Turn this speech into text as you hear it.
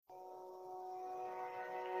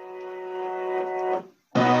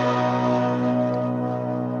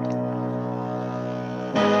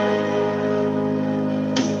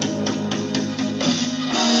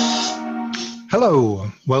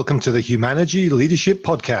Welcome to the Humanity Leadership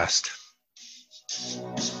Podcast.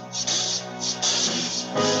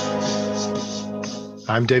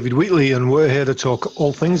 I'm David Wheatley, and we're here to talk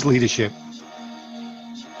all things leadership.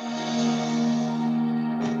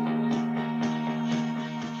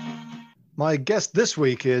 My guest this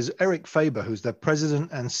week is Eric Faber, who's the president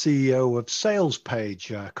and CEO of SalesPage,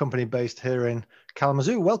 a company based here in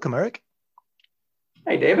Kalamazoo. Welcome, Eric.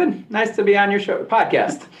 Hey, David. Nice to be on your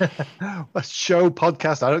podcast.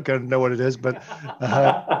 Podcast. I don't know what it is, but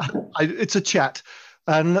it's a chat.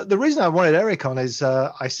 And the reason I wanted Eric on is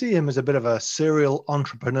I see him as a bit of a serial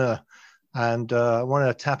entrepreneur, and I want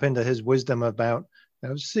to tap into his wisdom about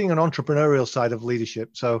seeing an entrepreneurial side of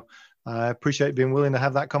leadership. So I appreciate being willing to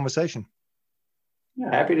have that conversation. Yeah,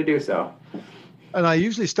 happy to do so. And I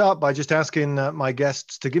usually start by just asking my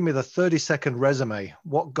guests to give me the 30-second resume.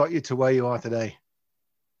 What got you to where you are today?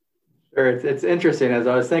 Sure. It's interesting. As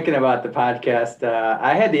I was thinking about the podcast,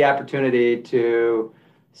 I had the opportunity to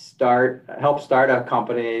help start a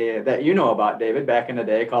company that you know about, David, back in the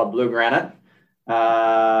day called Blue Granite.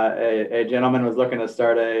 A gentleman was looking to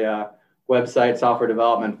start a website software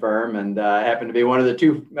development firm, and I happened to be one of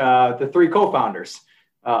the three co-founders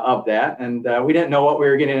of that. And we didn't know what we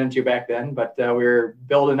were getting into back then, but we were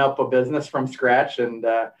building up a business from scratch and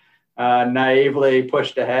naively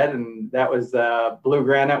pushed ahead. And that was Blue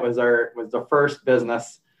Granite was the first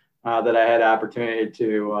business that I had the opportunity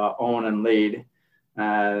to own and lead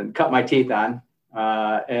and cut my teeth on.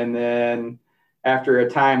 And then after a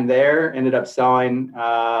time there, ended up selling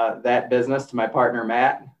that business to my partner,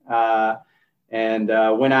 Matt, and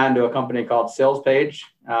went on to a company called SalesPage.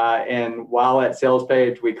 And while at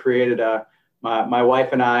SalesPage, we created my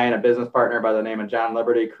wife and I and a business partner by the name of John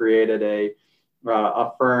Liberty created a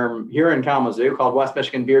firm here in Kalamazoo called West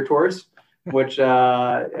Michigan Beer Tours, which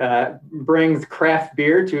brings craft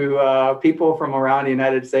beer to people from around the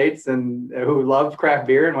United States and who love craft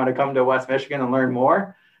beer and want to come to West Michigan and learn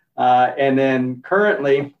more. And then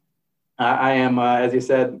currently, I am, as you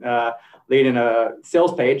said, leading a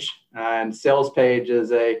SalesPage, and SalesPage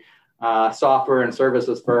is a software and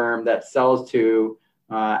services firm that sells to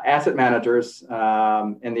asset managers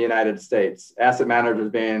in the United States. Asset managers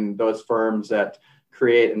being those firms that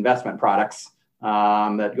create investment products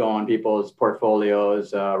that go on people's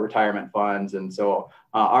portfolios, retirement funds. And so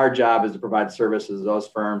our job is to provide services to those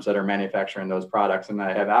firms that are manufacturing those products. And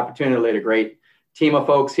I have the opportunity to lead a great team of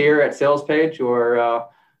folks here at SalesPage who are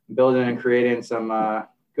building and creating some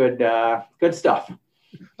good stuff.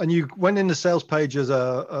 And you went into SalesPage as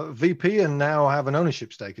a VP and now have an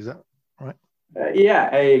ownership stake, is that right? Yeah,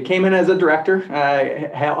 I came in as a director,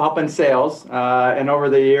 helping sales, and over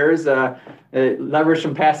the years, leveraged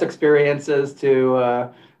some past experiences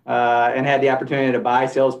and had the opportunity to buy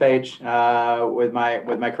SalesPage with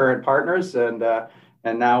my current partners, and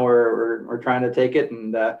now we're trying to take it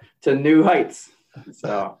and to new heights.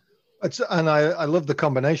 So. And I love the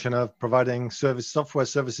combination of providing software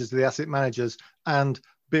services to the asset managers and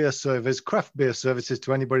craft beer services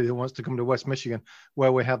to anybody who wants to come to West Michigan,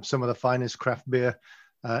 where we have some of the finest craft beer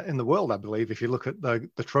in the world, I believe, if you look at the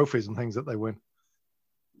trophies and things that they win.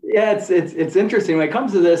 Yeah, it's interesting when it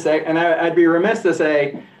comes to this, and I'd be remiss to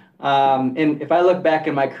say, and if I look back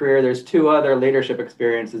in my career, there's two other leadership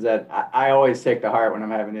experiences that I always take to heart when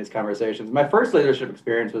I'm having these conversations. My first leadership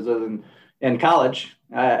experience was in college.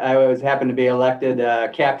 I happened to be elected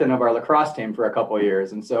captain of our lacrosse team for a couple of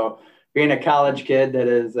years. And so being a college kid that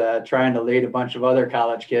is trying to lead a bunch of other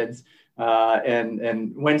college kids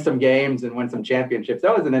and win some games and win some championships,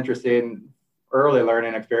 that was an interesting early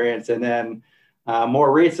learning experience. And then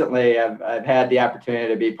more recently, I've had the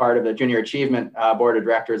opportunity to be part of the Junior Achievement Board of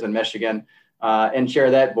Directors in Michigan and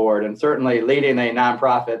chair that board. And certainly leading a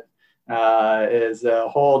nonprofit is a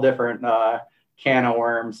whole different can of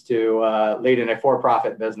worms to leading a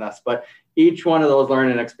for-profit business. But each one of those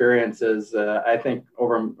learning experiences, I think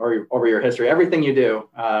over your history, everything you do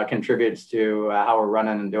contributes to how we're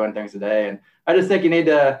running and doing things today. And I just think you need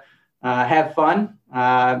to have fun.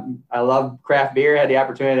 I love craft beer. I had the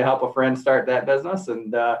opportunity to help a friend start that business,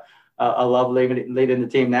 and I love leading the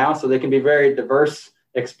team now. So they can be very diverse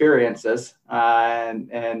experiences.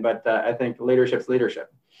 But I think leadership's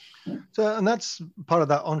leadership. So, and that's part of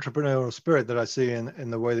that entrepreneurial spirit that I see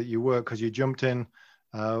in the way that you work, because you jumped in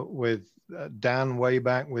with Dan way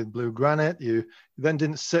back with Blue Granite. You then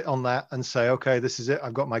didn't sit on that and say, okay, this is it,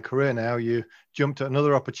 I've got my career now. You jumped at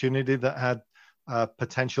another opportunity that had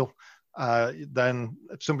potential. Then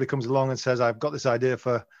if somebody comes along and says, I've got this idea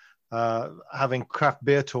for having craft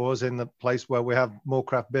beer tours in the place where we have more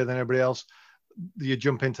craft beer than everybody else, you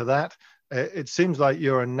jump into that. It seems like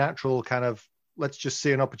you're a natural kind of, let's just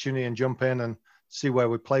see an opportunity and jump in and see where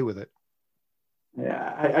we play with it.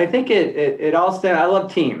 Yeah, I think it all stands. I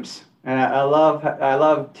love teams, and I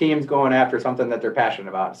love teams going after something that they're passionate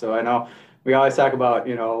about. So I know we always talk about,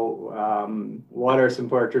 what are some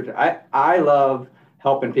important. I love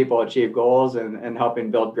helping people achieve goals and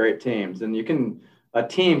helping build great teams. And a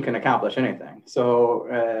team can accomplish anything.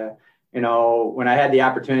 So when I had the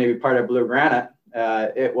opportunity to be part of Blue Granite,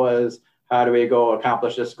 it was, how do we go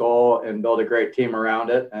accomplish this goal and build a great team around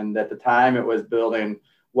it? And at the time, it was building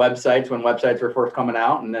websites when websites were first coming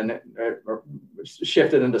out, and then it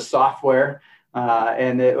shifted into software.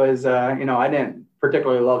 And it was, I didn't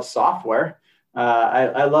particularly love software.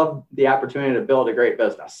 I loved the opportunity to build a great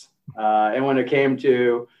business. And when it came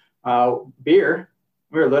to beer,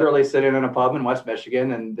 we were literally sitting in a pub in West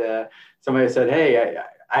Michigan, and somebody said, "Hey,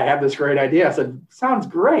 I have this great idea." I said, "Sounds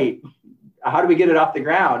great. How do we get it off the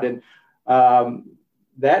ground?" And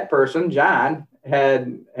that person, John,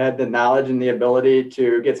 had the knowledge and the ability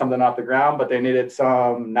to get something off the ground, but they needed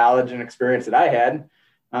some knowledge and experience that I had.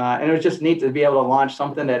 And it was just neat to be able to launch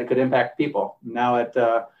something that could impact people. Now at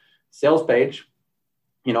SalesPage,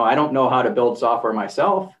 I don't know how to build software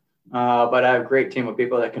myself, but I have a great team of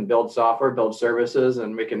people that can build software, build services,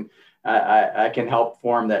 and I can help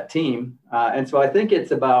form that team. And so I think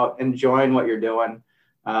it's about enjoying what you're doing.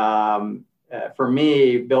 For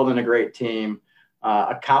me, building a great team,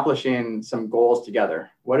 accomplishing some goals together.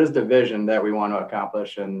 What is the vision that we want to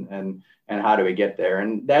accomplish, and how do we get there?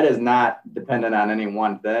 And that is not dependent on any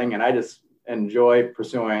one thing. And I just enjoy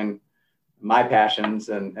pursuing my passions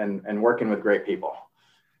and working with great people.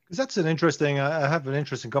 Because that's I have an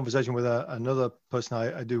interesting conversation with another person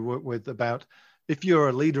I do work with about, if you're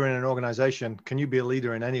a leader in an organization, can you be a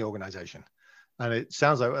leader in any organization? And it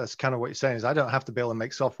sounds like that's kind of what you're saying is, I don't have to be able to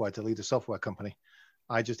make software to lead a software company.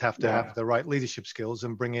 I just have to have the right leadership skills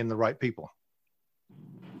and bring in the right people.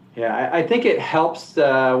 Yeah, I think it helps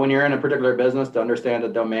when you're in a particular business to understand the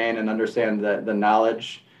domain and understand the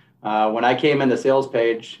knowledge. When I came into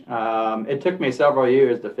SalesPage, it took me several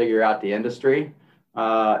years to figure out the industry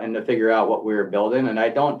and to figure out what we were building. And I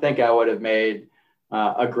don't think I would have made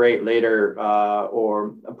a great leader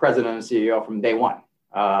or a president and CEO from day one.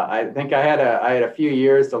 I think I had a few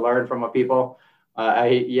years to learn from people.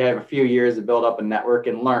 You have a few years to build up a network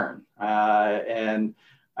and learn. And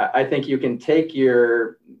I think you can take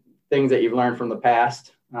your things that you've learned from the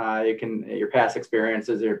past, your past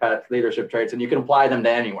experiences, your past leadership traits, and you can apply them to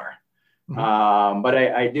anywhere. Mm-hmm. But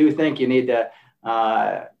I do think you need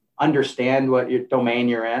to understand what your domain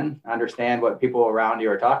you're in, understand what people around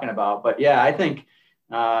you are talking about. But yeah, I think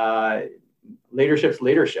leadership's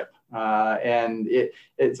leadership. And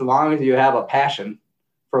it's as long as you have a passion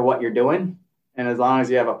for what you're doing, and as long as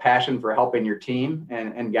you have a passion for helping your team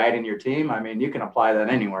and guiding your team, I mean, you can apply that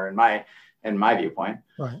anywhere in my viewpoint.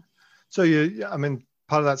 Right. So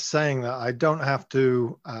part of that's saying that I don't have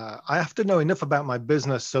to, I have to know enough about my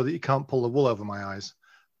business so that you can't pull the wool over my eyes,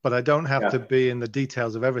 but I don't have to be in the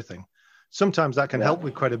details of everything. Sometimes that can help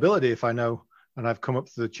with credibility if I know and I've come up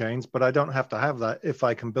through the chains, but I don't have to have that if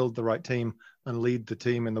I can build the right team and lead the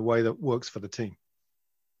team in the way that works for the team.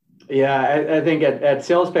 Yeah, I think at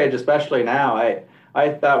SalesPage, especially now, I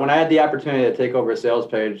thought when I had the opportunity to take over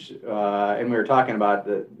SalesPage, and we were talking about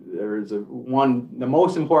the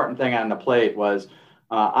most important thing on the plate was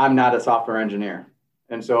I'm not a software engineer.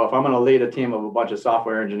 And so if I'm going to lead a team of a bunch of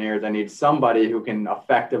software engineers, I need somebody who can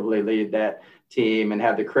effectively lead that team and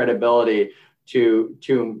have the credibility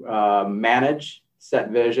to manage,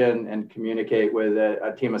 set vision, and communicate with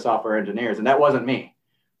a team of software engineers. And that wasn't me.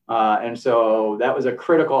 And so that was a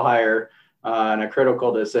critical hire and a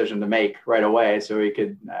critical decision to make right away, so we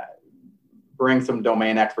could bring some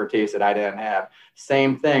domain expertise that I didn't have.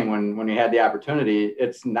 Same thing when you had the opportunity.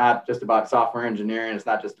 It's not just about software engineering. It's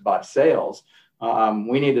not just about sales.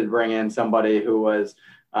 We needed to bring in somebody who was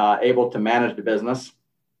able to manage the business,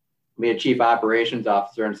 be a chief operations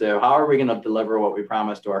officer, and say, how are we going to deliver what we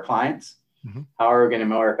promised to our clients? Mm-hmm. How are we going to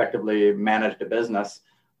more effectively manage the business?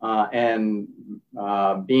 And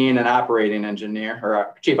being an operating engineer or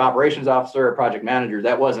a chief operations officer or project manager,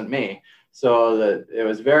 that wasn't me. So it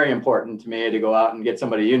was very important to me to go out and get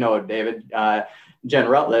somebody, David, Jen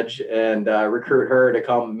Rutledge, and recruit her to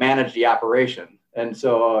come manage the operation. And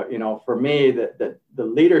so, for me, the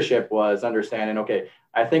leadership was understanding, okay,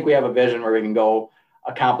 I think we have a vision where we can go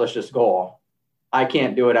accomplish this goal. I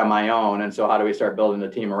can't do it on my own. And so how do we start building the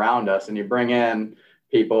team around us? And you bring in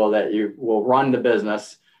people that you will run the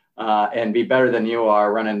business and be better than you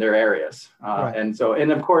are running their areas. Right.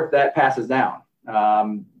 And of course that passes down.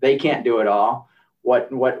 They can't do it all.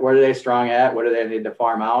 What are they strong at? What do they need to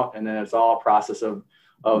farm out? And then it's all a process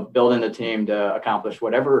of building the team to accomplish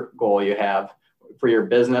whatever goal you have, for your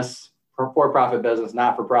business, for-profit business,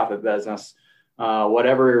 not-for-profit business,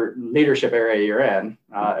 whatever leadership area you're in.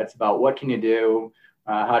 It's about what can you do,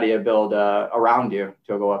 how do you build around you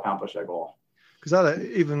to go accomplish that goal. Because that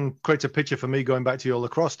even creates a picture for me going back to your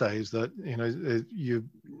lacrosse days that, you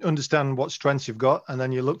understand what strengths you've got, and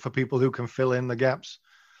then you look for people who can fill in the gaps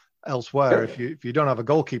elsewhere. If you don't have a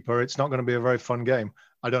goalkeeper, it's not going to be a very fun game.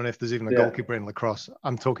 I don't know if there's even a goalkeeper in lacrosse.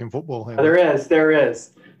 I'm talking football here. There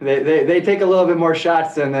is. They take a little bit more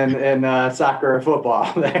shots than in soccer or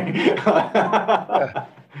football.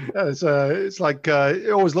 It's like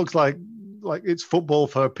it always looks like it's football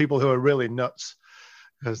for people who are really nuts.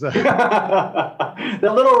 The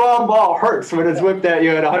little round ball hurts when it's whipped at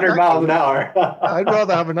you at 100 miles an hour. I'd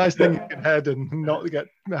rather have a nice thing you can head and not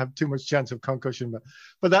have too much chance of concussion.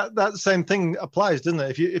 But that same thing applies, doesn't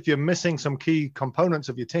it? If you're missing some key components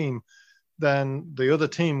of your team, then the other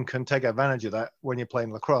team can take advantage of that when you're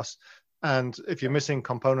playing lacrosse. And if you're missing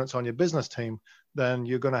components on your business team, then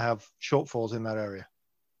you're going to have shortfalls in that area.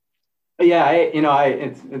 Yeah,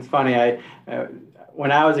 it's funny. When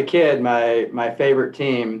I was a kid, my favorite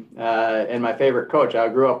team and my favorite coach, I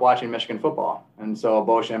grew up watching Michigan football, and so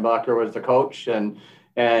Bo Schembechler was the coach, and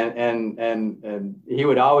he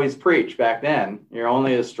would always preach back then, you're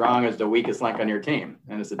only as strong as the weakest link on your team,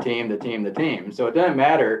 and it's the team. So it doesn't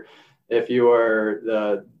matter if you were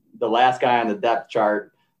the last guy on the depth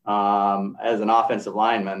chart as an offensive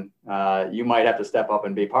lineman, you might have to step up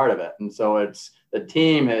and be part of it. And so it's the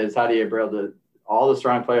team is how do you build all the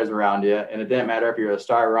strong players around you, and it didn't matter if you're a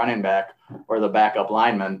star running back or the backup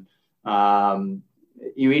lineman.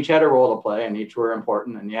 You each had a role to play, and each were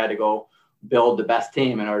important, and you had to go build the best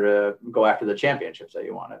team in order to go after the championships that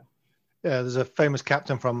you wanted. Yeah, there's a famous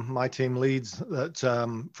captain from my team, Leeds, that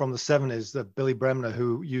from the 70s, that Billy Bremner,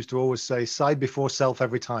 who used to always say "side before self"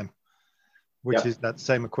 every time, which is that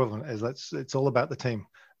same equivalent. It's all about the team.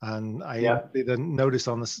 And I did a notice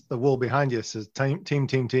on the wall behind you, it says team.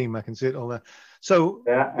 I can see it all there. So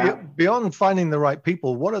beyond finding the right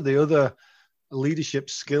people, what are the other leadership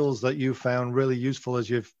skills that you found really useful as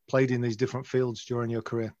you've played in these different fields during your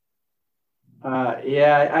career?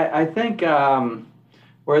 I think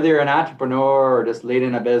whether you're an entrepreneur or just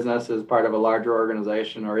leading a business as part of a larger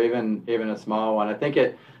organization or even a small one, I think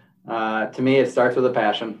to me, it starts with a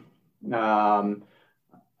passion.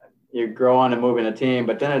 You grow on and move in a team,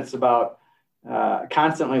 but then it's about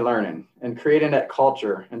constantly learning and creating that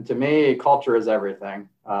culture. And to me, culture is everything.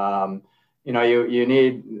 You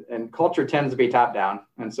need, and culture tends to be top down.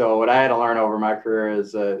 And so what I had to learn over my career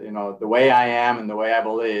is, the way I am and the way I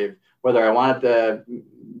believe, whether I want it to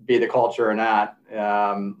be the culture or not,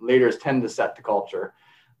 leaders tend to set the culture.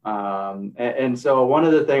 And so one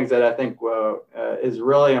of the things that I think is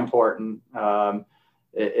really important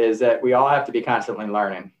is that we all have to be constantly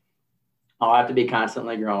learning. I'll have to be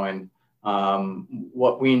constantly growing.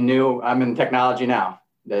 What we knew, I'm in technology now.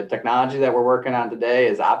 The technology that we're working on today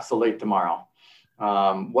is obsolete tomorrow.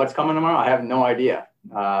 What's coming tomorrow? I have no idea.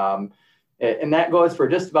 And that goes for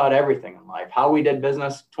just about everything in life. How we did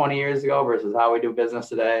business 20 years ago versus how we do business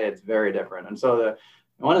today, it's very different. And so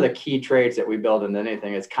one of the key traits that we build into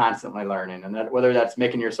anything is constantly learning. And that, whether that's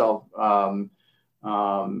making yourself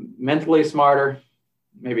mentally smarter,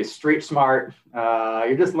 maybe street smart,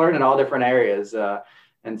 you're just learning all different areas.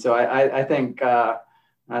 And so I think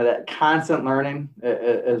that constant learning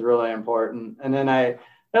is really important. And then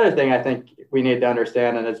another thing I think we need to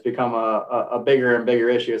understand, and it's become a bigger and bigger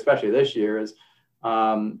issue, especially this year, is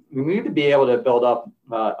we need to be able to build up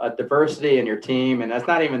a diversity in your team. And that's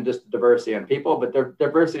not even just diversity in people, but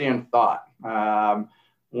diversity in thought.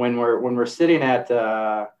 When we're sitting at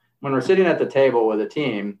the table with a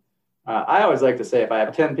team, I always like to say, if I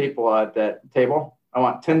have 10 people at that table, I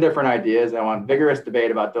want 10 different ideas. I want vigorous debate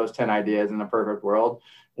about those 10 ideas. In a perfect world,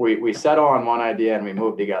 we settle on one idea and we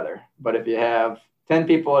move together. But if you have 10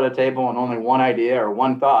 people at a table and only one idea or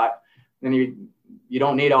one thought, then you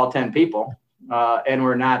don't need all 10 people. And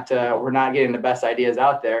we're not getting the best ideas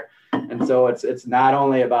out there. And so it's not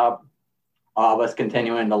only about all of us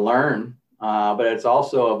continuing to learn, but it's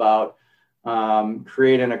also about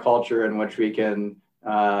creating a culture in which we can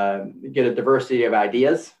get a diversity of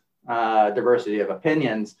ideas, diversity of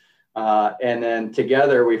opinions, and then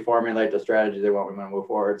together we formulate the strategy that we want to move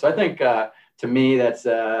forward. So I think to me, that's two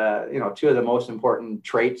of the most important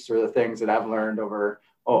traits or the things that I've learned over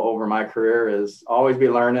my career is always be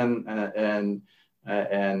learning and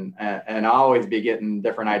always be getting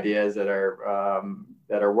different ideas that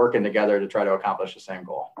are working together to try to accomplish the same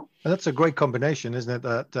goal. And that's a great combination, isn't it?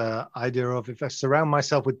 That idea of, if I surround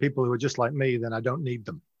myself with people who are just like me, then I don't need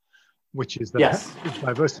them. which is the Yes.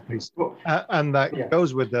 diversity piece. Well, And that yeah.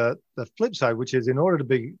 goes with the flip side, which is in order to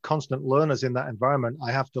be constant learners in that environment,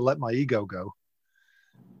 I have to let my ego go,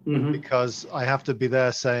 because I have to be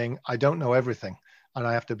there saying, I don't know everything. And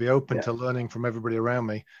I have to be open to learning from everybody around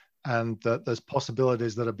me. And that there's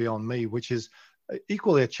possibilities that are beyond me, which is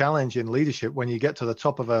equally a challenge in leadership when you get to the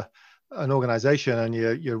top of an organization and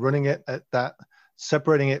you're running it at that,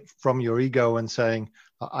 separating it from your ego and saying,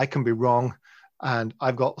 I can be wrong and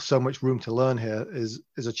I've got so much room to learn here is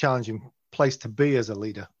a challenging place to be as a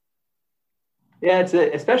leader. Yeah,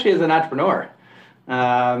 especially as an entrepreneur.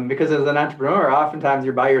 Because as an entrepreneur, oftentimes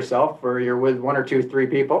you're by yourself or you're with one or two, three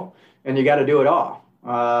people, and you got to do it all.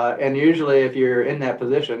 And usually if you're in that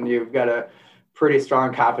position, you've got a pretty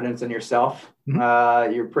strong confidence in yourself.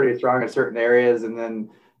 You're pretty strong in certain areas. And then,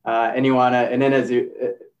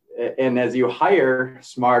 as you hire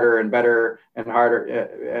smarter and better and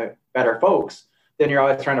harder, better folks, then you're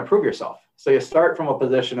always trying to prove yourself. So you start from a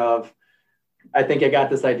position of, I think I got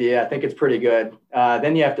this idea. I think it's pretty good.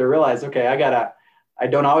 Then you have to realize, okay, I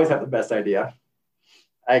don't always have the best idea.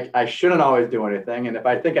 I shouldn't always do anything. And if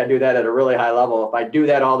I think I do that at a really high level, if I do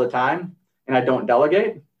that all the time and I don't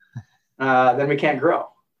delegate, then we can't grow.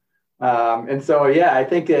 And so, yeah, I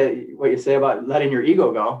think what you say about letting your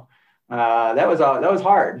ego go, that was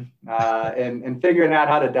hard. And figuring out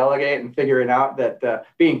how to delegate and figuring out that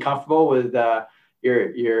being comfortable with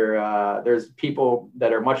there's people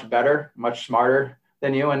that are much better, much smarter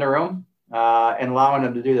than you in the room, and allowing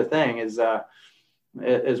them to do the thing is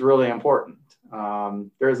really important.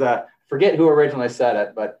 Forget who originally said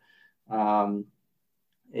it, but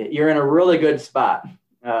you're in a really good spot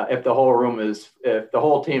if the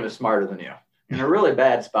whole team is smarter than you. You're in a really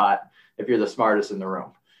bad spot if you're the smartest in the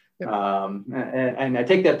room. Yep. And I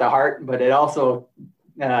take that to heart, but it also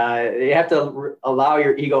you have to allow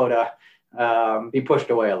your ego to be pushed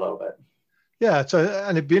away a little bit. Yeah. So,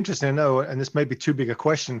 and it'd be interesting to know, and this may be too big a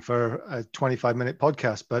question for a 25-minute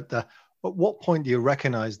podcast, but at what point do you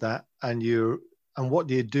recognize that, and what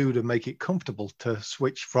do you do to make it comfortable to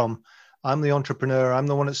switch from, I'm the entrepreneur, I'm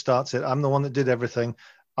the one that starts it, I'm the one that did everything,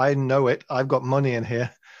 I know it, I've got money in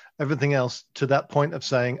here, everything else, to that point of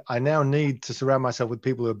saying, I now need to surround myself with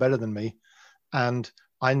people who are better than me, and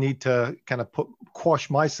I need to kind of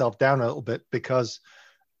quash myself down a little bit because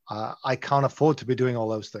I can't afford to be doing all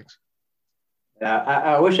those things.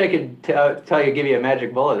 I wish I could give you a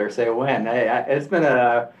magic bullet or say when. It's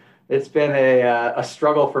been a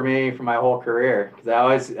struggle for me for my whole career, because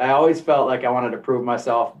I always felt like I wanted to prove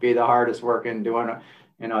myself, be the hardest working, doing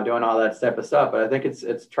all that type of stuff. But I think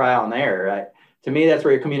it's trial and error. Right? To me, that's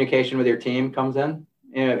where your communication with your team comes in.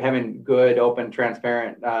 Having good, open,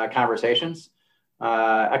 transparent conversations.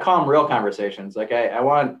 I call them real conversations. Like I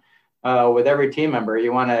want with every team member,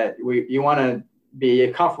 you want to be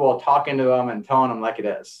comfortable talking to them and telling them like it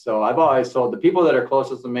is. So I've always told the people that are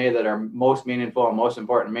closest to me, that are most meaningful and most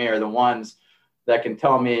important to me, are the ones that can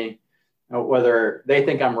tell me whether they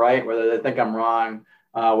think I'm right, whether they think I'm wrong,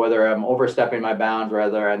 whether I'm overstepping my bounds,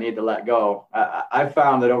 whether I need to let go. I've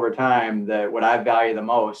found that over time that what I value the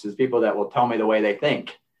most is people that will tell me the way they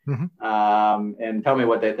think, and tell me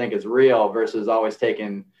what they think is real versus always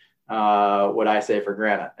taking what I say for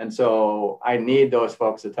granted. And so I need those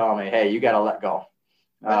folks to tell me, hey, you got to let go,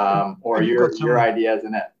 or your idea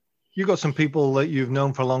isn't it. You got some people that you've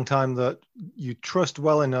known for a long time that you trust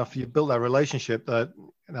well enough. You've built that relationship that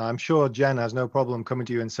I'm sure Jen has no problem coming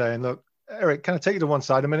to you and saying, look, Eric, can I take you to one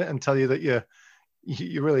side a minute and tell you that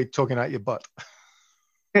you're really talking out your butt?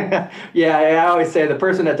 Yeah, I always say the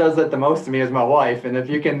person that does that the most to me is my wife, and if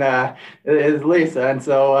you can, is Lisa. And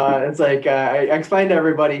so it's like I explain to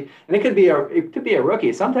everybody, and it could be a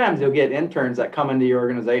rookie. Sometimes you'll get interns that come into your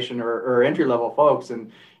organization or entry level folks, and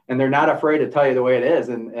they're not afraid to tell you the way it is,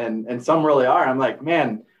 and some really are. I'm like,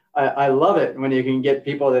 man, I love it when you can get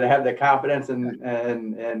people that have the confidence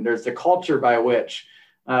and there's the culture by which.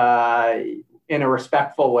 In a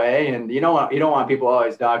respectful way, and you don't want people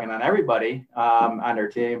always dogging on everybody on their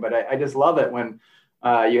team, but I just love it when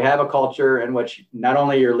you have a culture in which not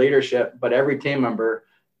only your leadership but every team member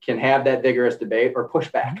can have that vigorous debate or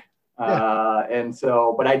pushback. And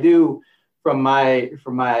so, but I do from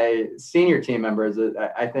my senior team members,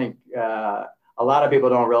 I think a lot of people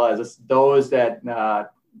don't realize it's those that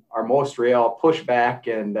are most real, pushback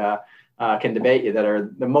and can debate you, that are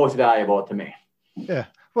the most valuable to me. Yeah.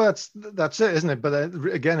 Well, that's it, isn't it? But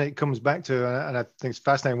again, it comes back to, and I think it's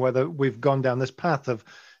fascinating whether we've gone down this path of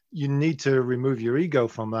you need to remove your ego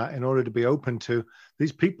from that in order to be open to,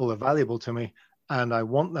 these people are valuable to me and I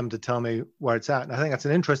want them to tell me where it's at. And I think that's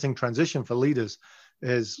an interesting transition for leaders,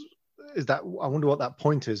 is is that, I wonder what that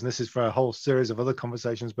point is. And this is for a whole series of other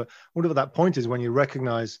conversations, but I wonder what that point is when you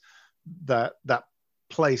recognize that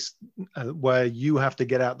place where you have to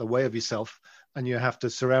get out the way of yourself and you have to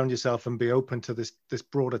surround yourself and be open to this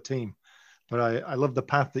broader team. But I love the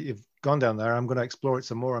path that you've gone down there. I'm going to explore it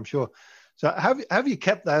some more, I'm sure. So have you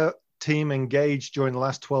kept that team engaged during the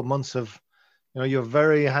last 12 months of, you're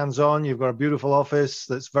very hands-on, you've got a beautiful office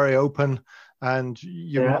that's very open, and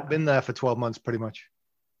you've not been there for 12 months pretty much?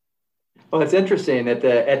 Well, it's interesting. At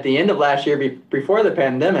the end of last year, before the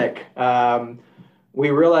pandemic, we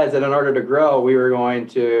realized that in order to grow, we were going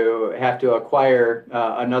to have to acquire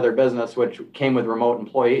another business, which came with remote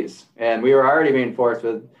employees. And we were already being forced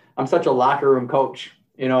with, I'm such a locker room coach,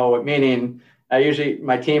 meaning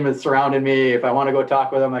my team is surrounding me. If I want to go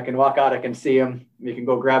talk with them, I can walk out, I can see them. We can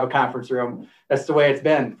go grab a conference room. That's the way it's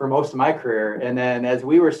been for most of my career. And then as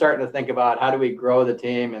we were starting to think about how do we grow the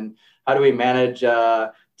team and how do we manage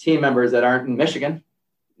team members that aren't in Michigan,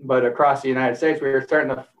 but across the United States, we were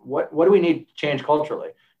starting to, what do we need to change culturally?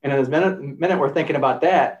 And in this minute we're thinking about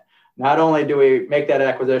that, not only do we make that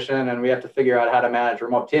acquisition and we have to figure out how to manage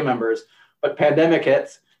remote team members, but pandemic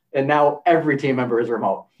hits and now every team member is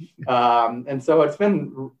remote. And so it's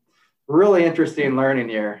been really interesting learning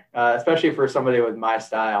year, especially for somebody with my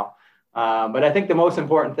style. But I think the most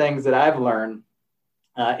important things that I've learned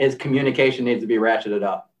is communication needs to be ratcheted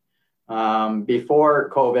up. Before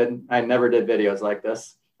COVID, I never did videos like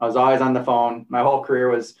this. I was always on the phone. My whole career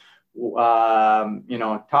was,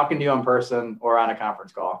 talking to you in person or on a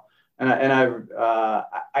conference call. And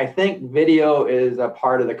I think video is a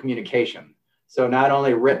part of the communication. So not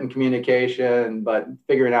only written communication, but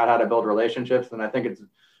figuring out how to build relationships. And I think it's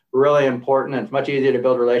really important. And it's much easier to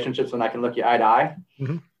build relationships when I can look you eye to eye.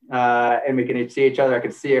 Mm-hmm. And we can see each other. I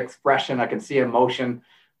can see expression. I can see emotion.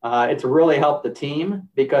 It's really helped the team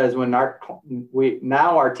because when our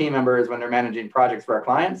team members, when they're managing projects for our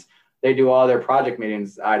clients, they do all their project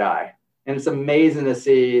meetings eye to eye. And it's amazing to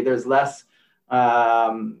see there's less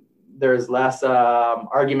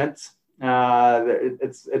arguments.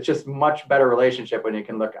 It's just much better relationship when you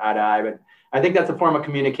can look eye to eye. But I think that's a form of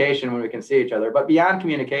communication when we can see each other. But beyond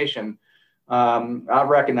communication, I've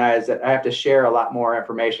recognized that I have to share a lot more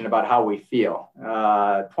information about how we feel.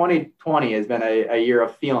 2020 has been a year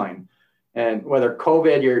of feeling. And whether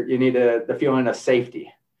COVID, you need the feeling of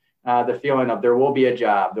safety, the feeling of there will be a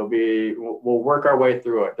job, we'll work our way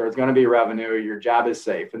through it. There's going to be revenue, your job is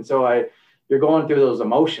safe. And so you're going through those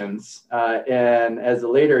emotions. And as a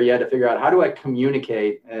leader, you had to figure out how do I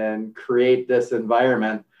communicate and create this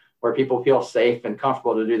environment where people feel safe and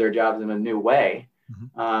comfortable to do their jobs in a new way.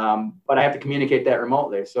 Mm-hmm. But I have to communicate that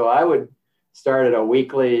remotely. So I would start a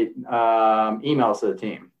weekly emails to the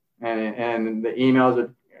team. And the emails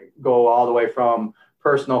would go all the way from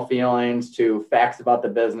personal feelings to facts about the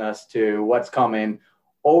business to what's coming,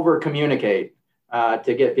 over communicate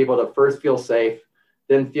to get people to first feel safe,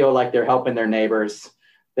 then feel like they're helping their neighbors,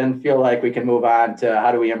 then feel like we can move on to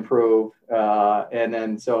how do we improve. And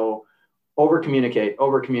then so over communicate,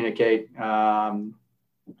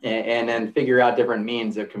 and then figure out different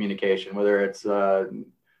means of communication, whether it's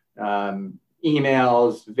emails,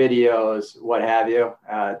 videos, what have you.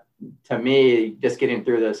 To me, just getting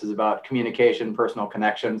through this is about communication, personal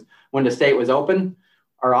connections. When the state was open,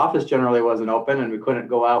 our office generally wasn't open and we couldn't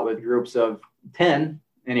go out with groups of 10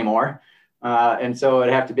 anymore. And so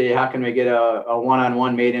it'd have to be, how can we get a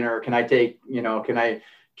one-on-one meeting, or can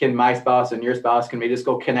my spouse and your spouse, can we just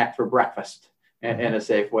go connect for breakfast in a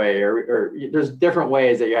safe way? Or there's different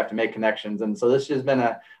ways that you have to make connections. And so this has been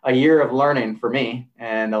a year of learning for me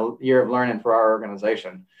and a year of learning for our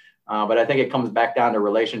organization. But I think it comes back down to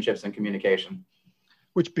relationships and communication.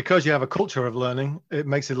 Which, because you have a culture of learning, it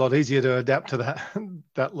makes it a lot easier to adapt to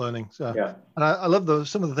that learning. So, yeah. And I love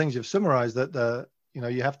some of the things you've summarized, that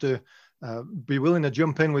you have to be willing to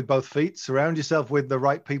jump in with both feet, surround yourself with the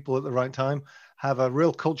right people at the right time, have a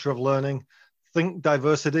real culture of learning, think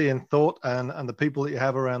diversity in thought and the people that you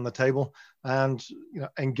have around the table, and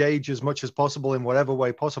engage as much as possible in whatever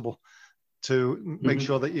way possible to make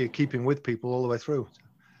sure that you're keeping with people all the way through.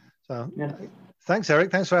 So yeah. Thanks,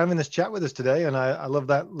 Eric. Thanks for having this chat with us today. And I love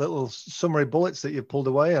that little summary bullets that you've pulled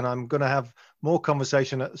away. And I'm going to have more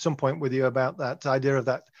conversation at some point with you about that idea of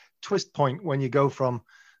that twist point when you go from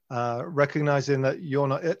recognizing that you're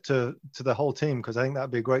not it to the whole team, because I think that'd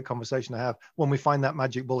be a great conversation to have when we find that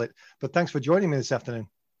magic bullet. But thanks for joining me this afternoon.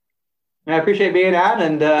 I appreciate being on,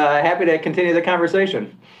 and happy to continue the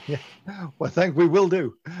conversation. Yeah, well, we will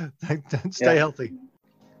do. Stay healthy.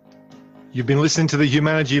 You've been listening to the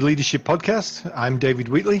Humanity Leadership Podcast. I'm David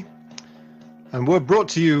Wheatley, and we're brought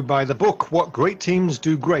to you by the book, What Great Teams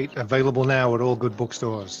Do Great, available now at all good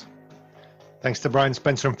bookstores. Thanks to Brian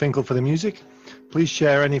Spencer and Finkel for the music. Please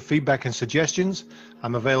share any feedback and suggestions.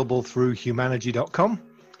 I'm available through humanity.com.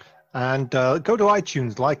 And go to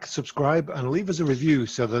iTunes, like, subscribe, and leave us a review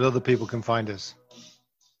so that other people can find us.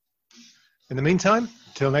 In the meantime,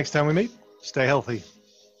 till next time we meet, stay healthy.